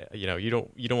 How did that, you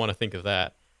don't want to think of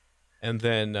that. And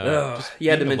then, you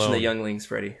had to mention the younglings,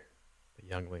 Freddie. The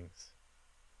younglings.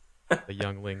 The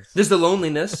younglings. There's the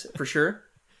loneliness, for sure.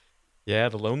 Yeah,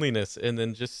 the loneliness. And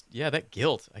then that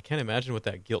guilt. I can't imagine what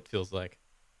that guilt feels like.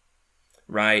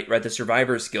 Right. The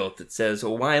survivor's guilt that says,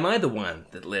 well, why am I the one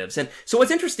that lives? And so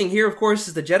what's interesting here, of course,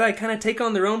 is the Jedi kind of take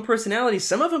on their own personalities.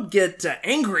 Some of them get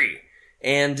angry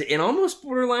and almost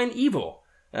borderline evil.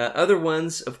 Other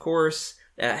ones, of course,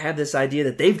 have this idea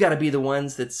that they've got to be the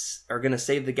ones that are going to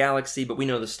save the galaxy, but we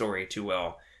know the story too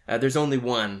well. There's only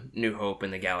one New Hope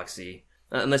in the galaxy.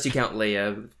 Unless you count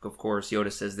Leia, of course.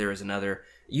 Yoda says there is another.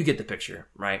 You get the picture,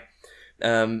 right?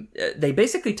 They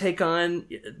basically take on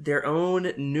their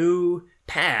own new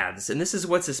paths. And this is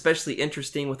what's especially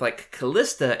interesting with like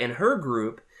Callista and her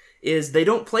group is they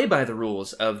don't play by the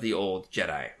rules of the old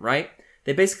Jedi, right?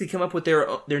 They basically come up with their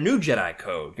new Jedi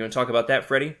code. You want to talk about that,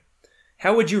 Freddie?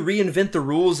 How would you reinvent the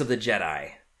rules of the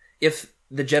Jedi if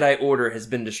the Jedi Order has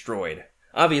been destroyed?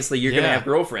 Obviously, you're going to have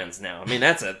girlfriends now. I mean,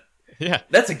 that's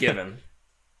a given.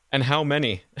 And how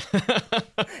many?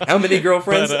 How many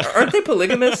girlfriends? Aren't they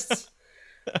polygamists?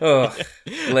 Oh,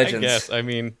 legends. I guess. I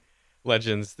mean,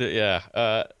 legends.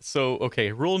 Yeah. So,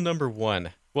 okay, rule number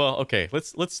 1. Well, okay,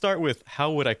 let's start with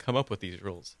how would I come up with these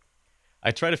rules?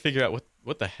 I try to figure out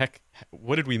what the heck,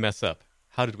 what did we mess up?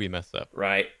 How did we mess up?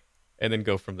 Right. And then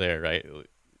go from there, right?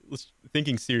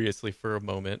 Thinking seriously for a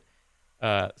moment.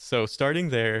 So starting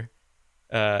there,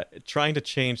 trying to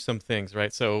change some things,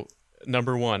 right? So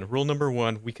rule number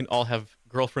 1, we can all have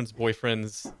girlfriends,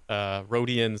 boyfriends,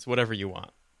 Rhodians, whatever you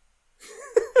want.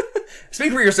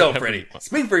 Speak for yourself, Freddie.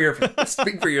 Speak for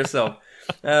yourself.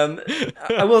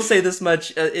 I will say this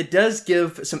much. It does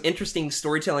give some interesting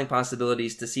storytelling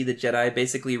possibilities to see the Jedi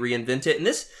basically reinvent it. And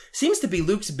this seems to be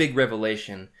Luke's big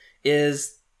revelation,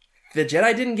 is the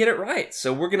Jedi didn't get it right.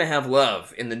 So we're going to have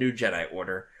love in the new Jedi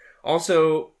Order.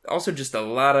 Also just a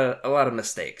lot of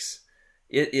mistakes.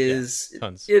 It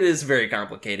is very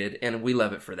complicated, and we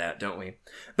love it for that, don't we?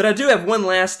 But I do have one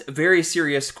last very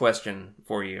serious question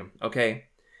for you, okay?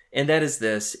 And that is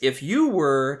this. If you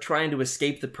were trying to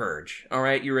escape the Purge, all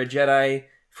right, you're a Jedi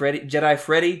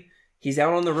Freddy, he's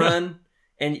out on the run,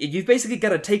 and you've basically got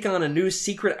to take on a new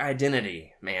secret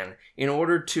identity, man, in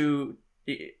order to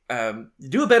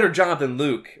do a better job than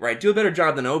Luke, right? Do a better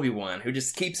job than Obi-Wan, who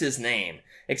just keeps his name.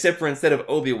 Except for instead of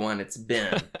Obi-Wan, it's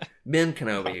Ben. Ben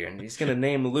Kenobi, and he's going to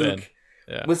name Luke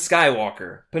with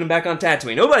Skywalker. Put him back on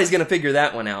Tatooine. Nobody's going to figure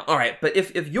that one out. All right, but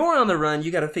if you're on the run,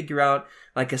 you got to figure out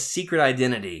like a secret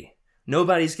identity.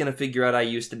 Nobody's going to figure out I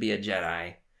used to be a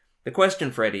Jedi. The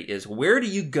question, Freddie, is where do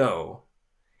you go,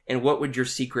 and what would your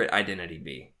secret identity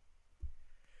be?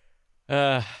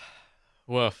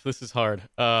 Woof, this is hard.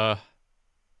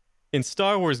 In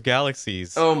Star Wars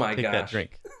Galaxies, oh my take gosh. that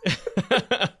drink.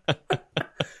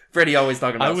 Freddie always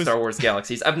talking about Star Wars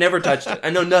Galaxies. I've never touched it. I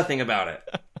know nothing about it.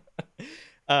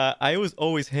 I was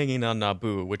always hanging on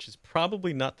Naboo, which is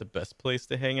probably not the best place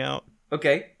to hang out.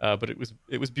 Okay. But it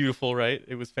was beautiful, right?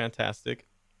 It was fantastic.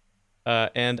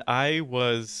 And I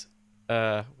was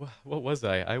what was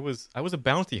I? I was a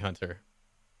bounty hunter.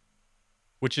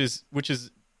 Which is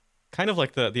kind of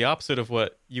like the opposite of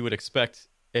what you would expect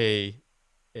a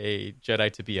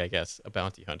Jedi to be, I guess, a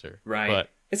bounty hunter. Right. But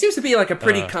it seems to be like a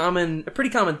pretty common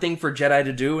thing for Jedi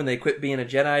to do when they quit being a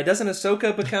Jedi. Doesn't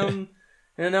Ahsoka become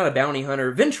not a bounty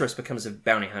hunter? Ventress becomes a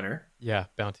bounty hunter. Yeah,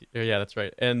 bounty. Yeah, that's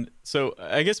right. And so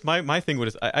I guess my thing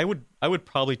was I would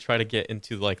probably try to get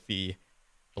into like the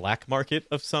black market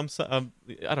of some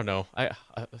I don't know, a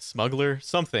smuggler,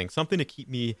 something to keep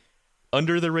me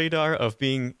under the radar of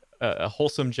being a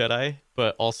wholesome Jedi,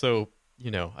 but also,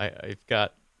 I've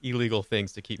got illegal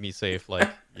things to keep me safe, like,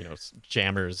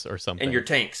 jammers or something. And your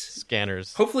tanks.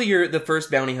 Scanners. Hopefully you're the first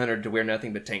bounty hunter to wear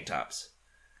nothing but tank tops.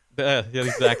 Yeah,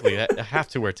 exactly. I have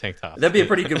to wear tank tops. That'd be a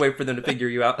pretty good way for them to figure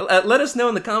you out. Let us know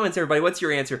in the comments, everybody, what's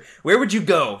your answer? Where would you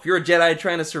go if you're a Jedi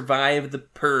trying to survive the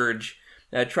Purge,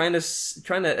 trying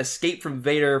to escape from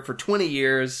Vader for 20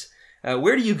 years?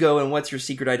 Where do you go, and what's your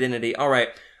secret identity? All right,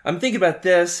 I'm thinking about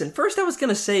this, and first I was going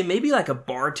to say maybe like a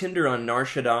bartender on Nar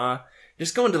Shaddaa.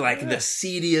 Just going to like the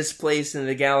seediest place in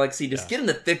the galaxy. Just get in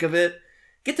the thick of it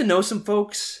get to know some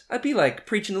folks. I'd be like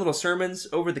preaching little sermons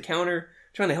over the counter,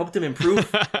 trying to help them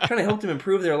improve,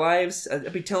 their lives.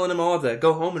 I'd be telling them all to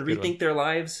go home and rethink their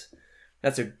lives.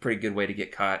 That's a pretty good way to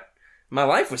get caught. My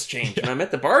life was changed when I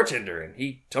met the bartender, and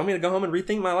he told me to go home and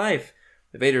rethink my life.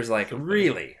 Vader's like,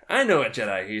 really? I know a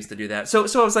Jedi who used to do that. So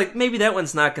I was like, maybe that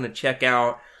one's not going to check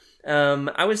out.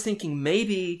 I was thinking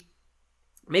maybe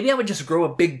I would just grow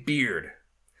a big beard.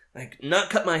 Like, not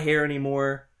cut my hair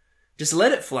anymore. Just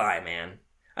let it fly, man.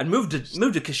 I'd move to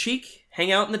Kashyyyk,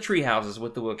 hang out in the tree houses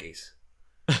with the Wookiees.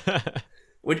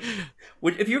 Would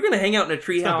if you were going to hang out in a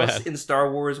treehouse in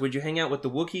Star Wars, would you hang out with the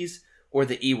Wookiees or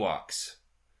the Ewoks?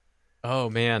 Oh,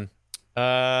 man.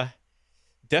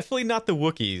 Definitely not the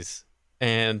Wookiees.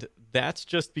 And that's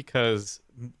just because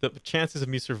the chances of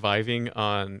me surviving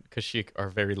on Kashyyyk are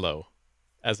very low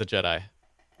as a Jedi.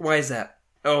 Why is that?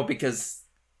 Oh, because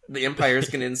the Empire is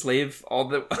going to enslave all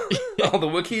the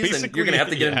Wookiees, basically, and you're going to have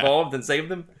to get involved and save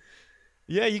them?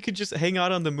 Yeah, you could just hang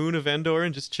out on the moon of Endor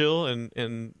and just chill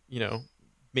and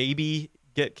maybe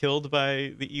get killed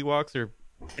by the Ewoks or...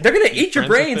 They're going to eat your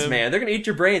brains, man. They're going to eat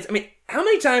your brains. I mean, how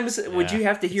many times would you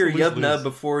have to hear Yub Nub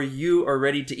before you are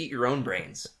ready to eat your own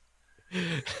brains?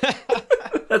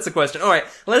 That's the question. All right,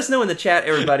 let us know in the chat,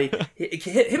 everybody.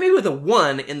 Hit me with a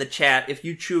 1 in the chat if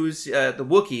you choose the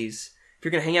Wookiees. If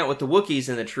you're going to hang out with the Wookiees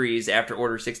in the trees after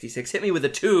Order 66. Hit me with a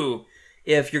 2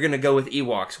 if you're going to go with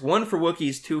Ewoks. 1 for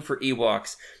Wookiees, 2 for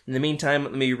Ewoks. In the meantime,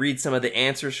 let me read some of the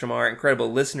answers from our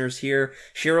incredible listeners here.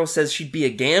 Cheryl says she'd be a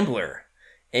gambler.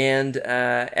 And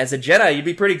as a Jedi, you'd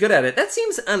be pretty good at it. That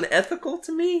seems unethical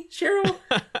to me, Cheryl.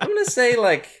 I'm going to say,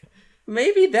 like,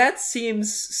 maybe that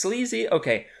seems sleazy.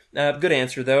 Okay, good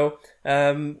answer, though.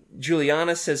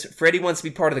 Juliana says, Freddy wants to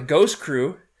be part of the Ghost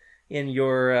Crew in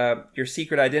your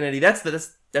secret identity.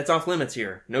 That's off limits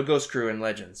here. No Ghost Crew in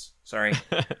Legends. Sorry.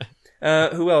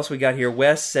 Who else we got here?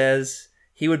 Wes says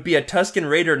he would be a Tusken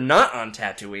Raider not on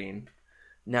Tatooine.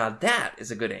 Now that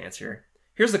is a good answer.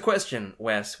 Here's the question,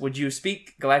 Wes. Would you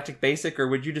speak Galactic Basic, or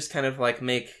would you just kind of like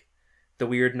make the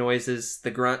weird noises,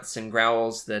 the grunts and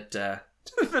growls that the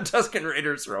Tusken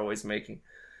Raiders are always making?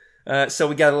 So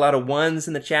we got a lot of 1s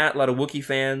in the chat, a lot of Wookiee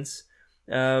fans.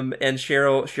 And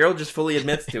Cheryl just fully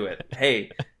admits to it. Hey,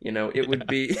 it would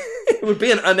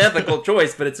be an unethical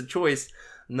choice, but it's a choice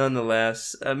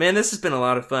nonetheless. Man, this has been a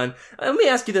lot of fun. Let me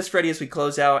ask you this, Freddie, as we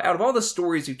close out. Out of all the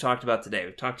stories we've talked about today,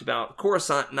 we've talked about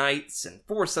Coruscant Knights and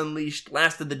Force Unleashed,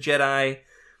 Last of the Jedi.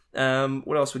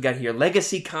 What else we got here?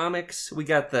 Legacy Comics. We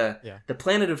got the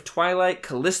Planet of Twilight,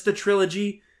 Callista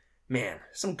trilogy. Man,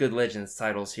 some good Legends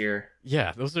titles here.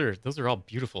 Yeah, those are all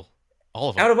beautiful. All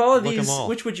of them. Out of all of these,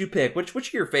 which would you pick? Which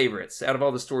are your favorites out of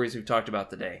all the stories we've talked about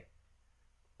today?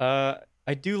 I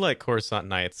do like Coruscant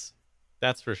Knights.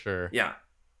 That's for sure. Yeah.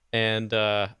 And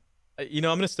I'm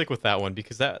going to stick with that one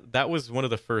because that was one of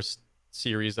the first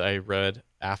series I read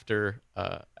after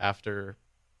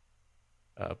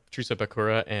Truce at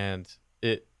Bakura, and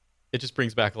it just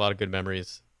brings back a lot of good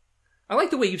memories. I like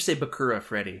the way you say Bakura,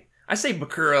 Freddie. I say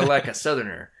Bakura like a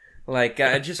Southerner. Like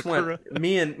I just want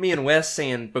me and Wes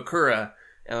saying Bakura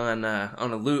on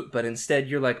a loop, but instead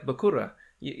you're like Bakura.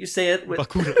 You say it with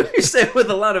you say it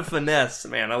with a lot of finesse,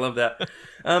 man. I love that.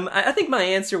 I think my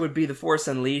answer would be The Force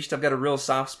Unleashed. I've got a real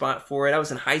soft spot for it. I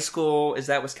was in high school as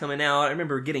that was coming out. I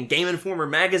remember getting Game Informer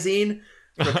magazine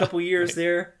for a couple years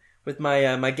there with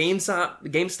my my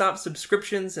GameStop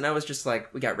subscriptions, and I was just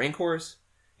like, we got Rancors.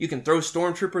 You can throw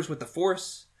stormtroopers with the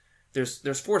Force.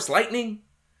 There's Force lightning.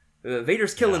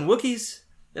 Vader's killing Wookiees.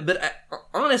 But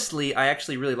honestly, I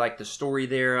actually really like the story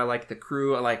there. I like the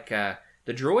crew. I like the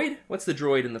droid. What's the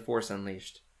droid in The Force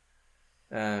Unleashed?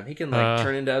 He can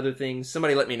turn into other things.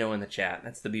 Somebody let me know in the chat.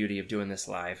 That's the beauty of doing this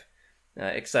live.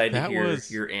 Excited to hear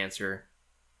your answer.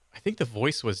 I think the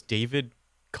voice was David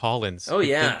Collins. Oh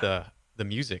yeah, did the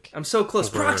music. I'm so close.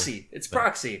 Proxy. It's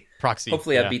Proxy. Proxy.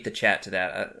 Hopefully, I beat the chat to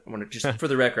that. I want to just for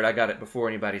the record, I got it before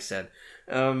anybody said.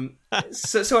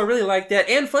 So I really like that.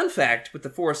 And fun fact with The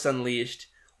Force Unleashed,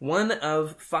 one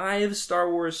of 5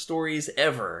 Star Wars stories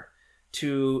ever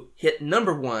to hit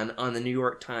number 1 on the New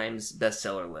York Times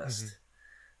bestseller list.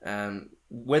 Mm-hmm.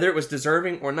 Whether it was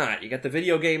deserving or not, you got the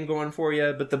video game going for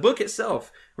you, but the book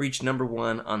itself reached number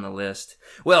 1 on the list.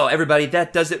 Well, everybody,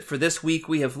 that does it for this week.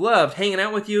 We have loved hanging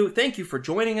out with you. Thank you for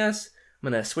joining us. I'm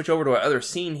going to switch over to our other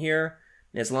scene here,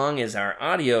 as long as our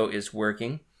audio is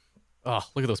working. Oh,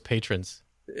 look at those patrons.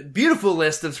 Beautiful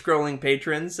list of scrolling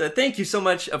patrons. Thank you so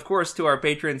much, of course, to our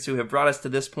patrons who have brought us to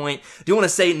this point. I do want to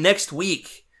say next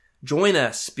week, join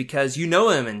us because you know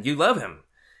him and you love him.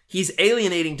 He's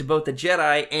alienating to both the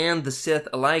Jedi and the Sith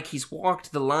alike. He's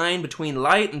walked the line between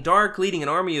light and dark, leading an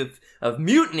army of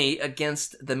mutiny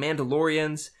against the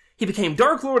Mandalorians. He became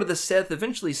Dark Lord of the Sith,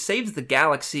 eventually saves the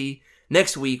galaxy.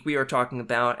 Next week, we are talking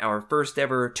about our first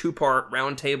ever 2-part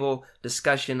roundtable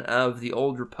discussion of the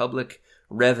Old Republic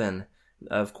Revan.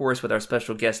 Of course, with our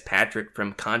special guest, Patrick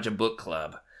from Kanja Book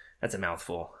Club. That's a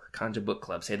mouthful. Kanja Book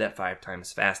Club. Say that 5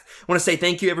 times fast. I want to say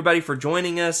thank you, everybody, for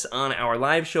joining us on our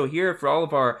live show here. For all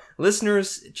of our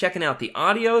listeners checking out the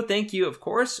audio, thank you, of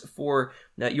course, for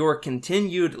your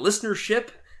continued listenership.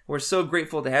 We're so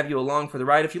grateful to have you along for the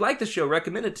ride. If you like the show,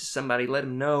 recommend it to somebody. Let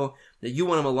them know that you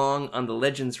want them along on the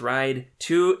Legends ride,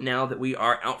 too, now that we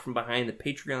are out from behind the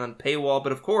Patreon paywall.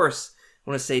 But, of course, I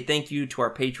want to say thank you to our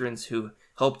patrons who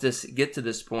helped us get to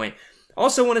this point.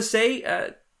 Also want to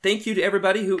say thank you to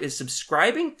everybody who is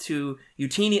subscribing to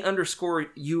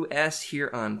Utini_US here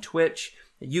on Twitch.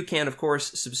 You can, of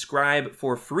course, subscribe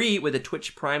for free with a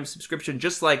Twitch Prime subscription,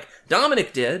 just like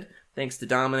Dominic did. Thanks to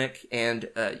Dominic, and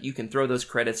you can throw those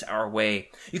credits our way.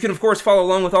 You can, of course, follow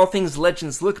along with all things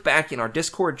Legends Look Back in our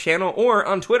Discord channel or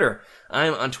on Twitter.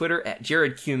 I'm on Twitter at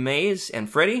JaredQ Mays,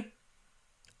 and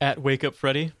At Wake Up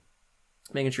Freddy.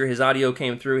 Making sure his audio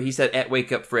came through. He said at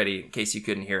Wake Up Freddy, in case you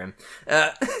couldn't hear him.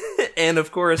 And,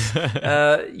 of course,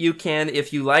 you can,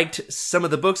 if you liked some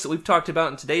of the books that we've talked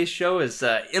about in today's show, as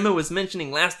Emma was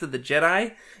mentioning Last of the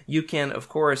Jedi, you can, of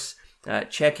course,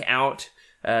 check out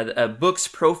a book's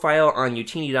profile on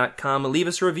Utini.com. Leave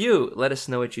us a review. Let us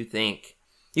know what you think.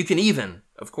 You can even,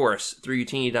 of course, through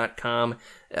Utini.com,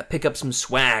 pick up some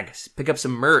swag, pick up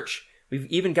some merch. We've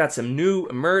even got some new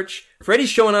merch. Freddy's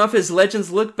showing off his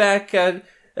Legends Look Back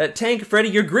tank. Freddy,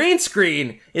 your green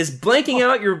screen is blanking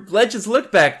out your Legends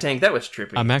Look Back tank. That was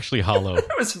trippy. I'm actually hollow.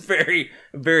 That was very,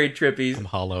 very trippy. I'm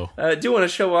hollow. Do you want to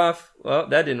show off? Well,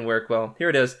 that didn't work well. Here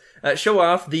it is. Show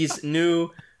off these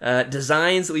new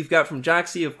designs that we've got from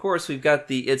Joxy. Of course, we've got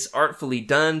the It's Artfully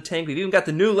Done tank. We've even got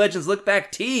the new Legends Look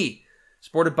Back tee,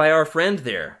 sported by our friend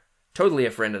there. Totally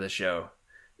a friend of the show.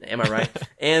 Am I right?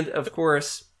 And, of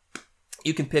course,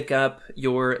 you can pick up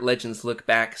your Legends Look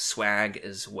Back swag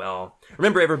as well.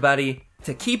 Remember, everybody,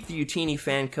 to keep the Utini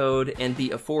fan code and be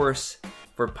a force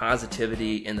for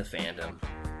positivity in the fandom.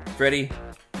 Freddy,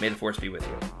 may the force be with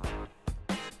you.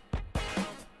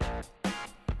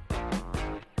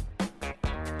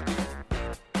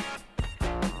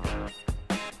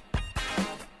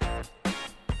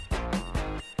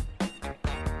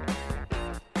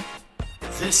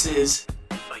 This is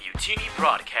a Utini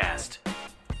broadcast.